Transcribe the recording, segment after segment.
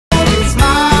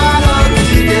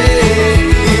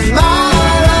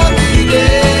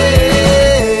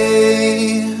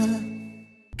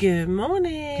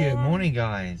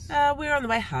guys? We're on the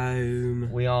way home.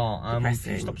 We are. A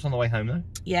few stops on the way home, though.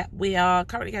 Yeah, we are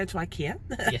currently going to IKEA.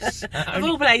 Yes. Of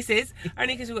all places.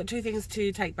 Only because we've got 2 things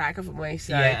to take back, haven't we?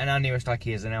 So. Yeah, and our nearest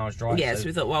IKEA is an hour's drive. Yeah, so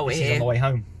we thought while we're this here. is on the way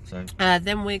home. So.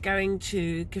 Then we're going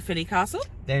to Caerphilly Castle.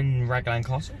 Then Raglan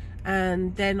Castle.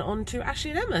 And then on to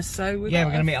Ashley and Emma. So we're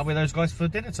going to meet up with those guys for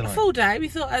dinner tonight. A full day. We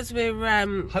thought as we're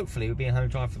hopefully we'll be in home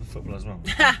drive for the football as well.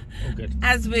 All good.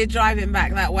 As we're driving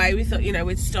back that way, we thought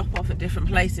we'd stop off at different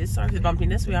places. Sorry for the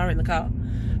bumpiness. We are in the car.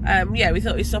 Yeah, we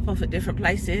thought we'd stop off at different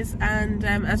places, and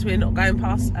as we're not going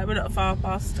past, we're not far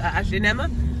past Ashley and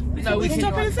Emma. We thought we'd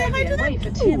stop and say hi to them.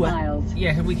 For 2 miles.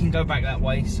 Yeah, we can go back that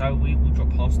way, so we will drop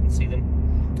past and see them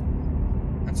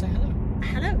and say hello.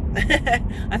 Hello.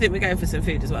 I think we're going for some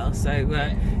food as well. So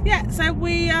yeah, so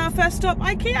we first stop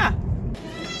IKEA.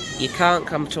 You can't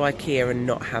come to IKEA and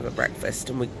not have a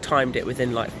breakfast, and we timed it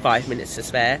within like 5 minutes to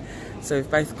spare. So we've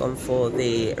both gone for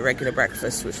the regular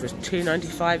breakfast, which was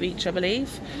 £2.95 each, I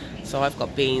believe. So I've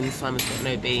got beans, Simon's got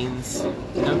no beans.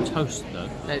 No toast though.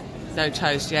 No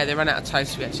toast. Yeah, they run out of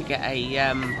toast. We actually get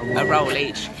a roll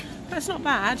each. But it's not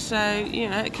bad. So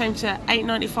it came to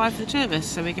 £8.95 for the 2 of us.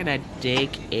 So we're gonna dig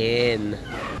in.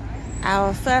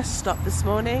 Our first stop this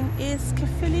morning is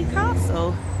Caerphilly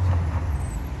Castle.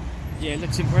 Yeah, it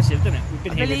looks impressive, doesn't it? We've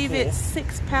been here before. I believe it's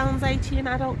 £6.80 an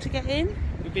adult to get in.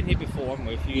 We've been here before, haven't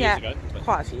we? A few years ago.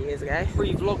 Quite a few years ago.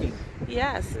 Free vlogging.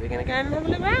 Yeah, so we're going to go and have a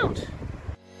look around.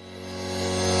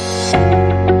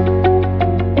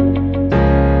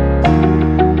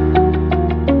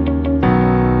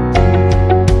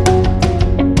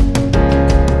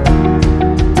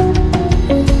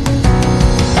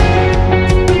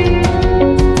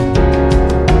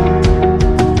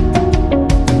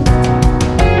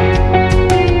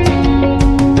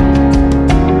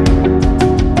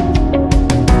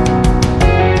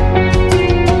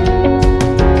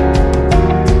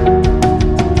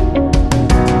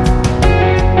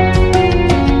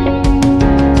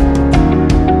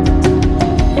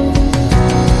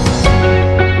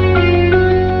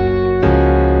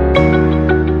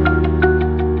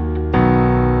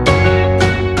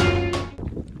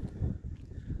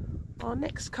 Our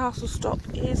next castle stop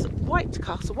is White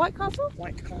Castle. White Castle?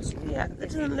 White Castle. Yeah, it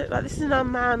doesn't look like this is an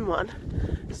unmanned one.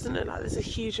 It doesn't look like there's a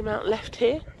huge amount left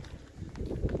here.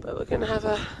 But we're going to have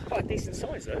quite a decent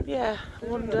size though. Yeah, I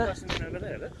wander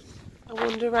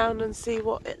around and see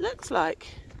what it looks like.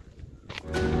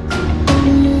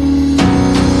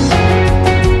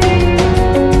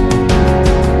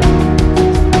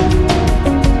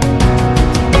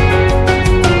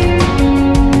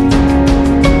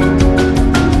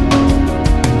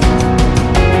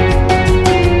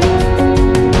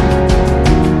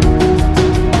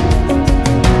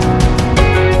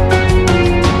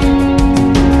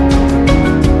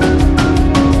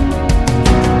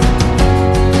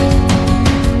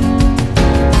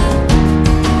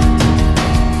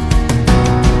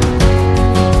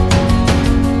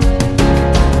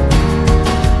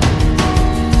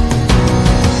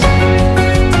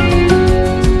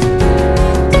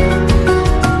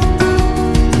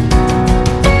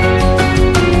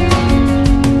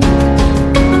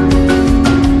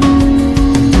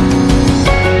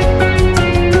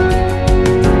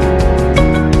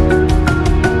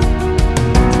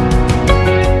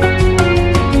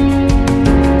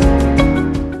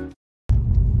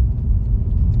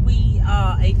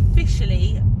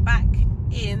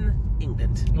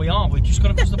 We've just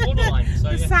gone across the borderline. So,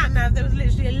 the sat nav, there was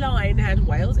literally a line that had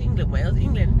Wales, England.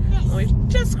 Yes. And we've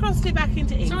just crossed it back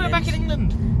into England. So we're back in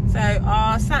England. So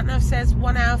our sat nav says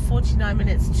 1 hour 49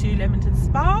 minutes to Leamington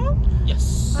Spa.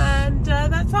 Yes. And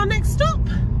that's our next stop.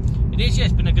 It is, yeah.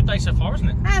 It's been a good day so far, isn't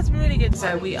it? That's been really good.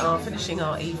 So we are finishing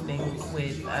our evening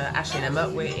with Ashley and Emma.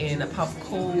 We're in a pub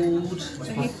called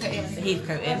the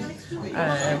Heathcote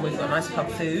Inn. We've got nice pub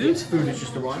food. Food has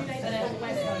just arrived.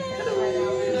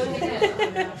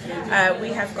 We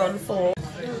have gone for...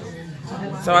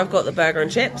 So I've got the burger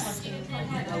and chips.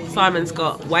 Simon's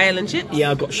got whale and chips.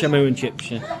 Yeah, I've got shamu and chips,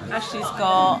 yeah. Ashley's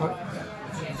got...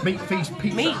 Meat feast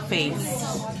pizza. Meat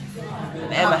feast.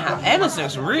 And Emma's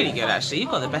looks really good, actually.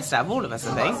 You've got the best out of all of us,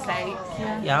 I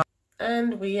think. Yeah.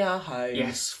 And we are home.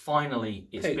 Yes, finally.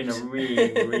 It's been a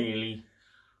really, really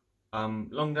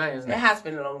long day, hasn't it? It has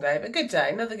been a long day, but a good day.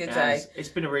 Another good day. It's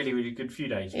been a really, really good few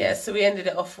days. Yeah, so we ended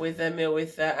it off with a meal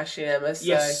with Ashley and Emma. So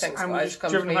yes, thanks, and guys, for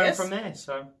coming driven home from there.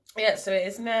 So yeah, so it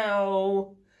is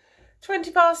now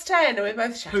 20 past 10, and we're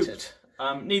both shattered.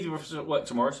 Neither of us at work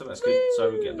tomorrow, so that's good.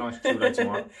 So we get a nice chill day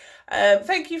tomorrow.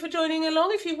 Thank you for joining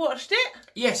along if you watched it.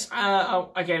 Yes,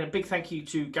 again, a big thank you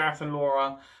to Gareth and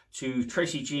Laura, to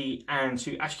Tracy G and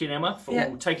to Ashley and Emma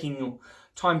for taking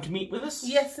time to meet with us.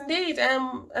 Yes, indeed.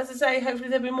 As I say, hopefully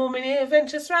there'll be more mini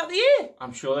adventures throughout the year.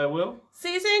 I'm sure there will.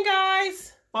 See you soon,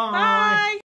 guys. Bye.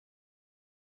 Bye.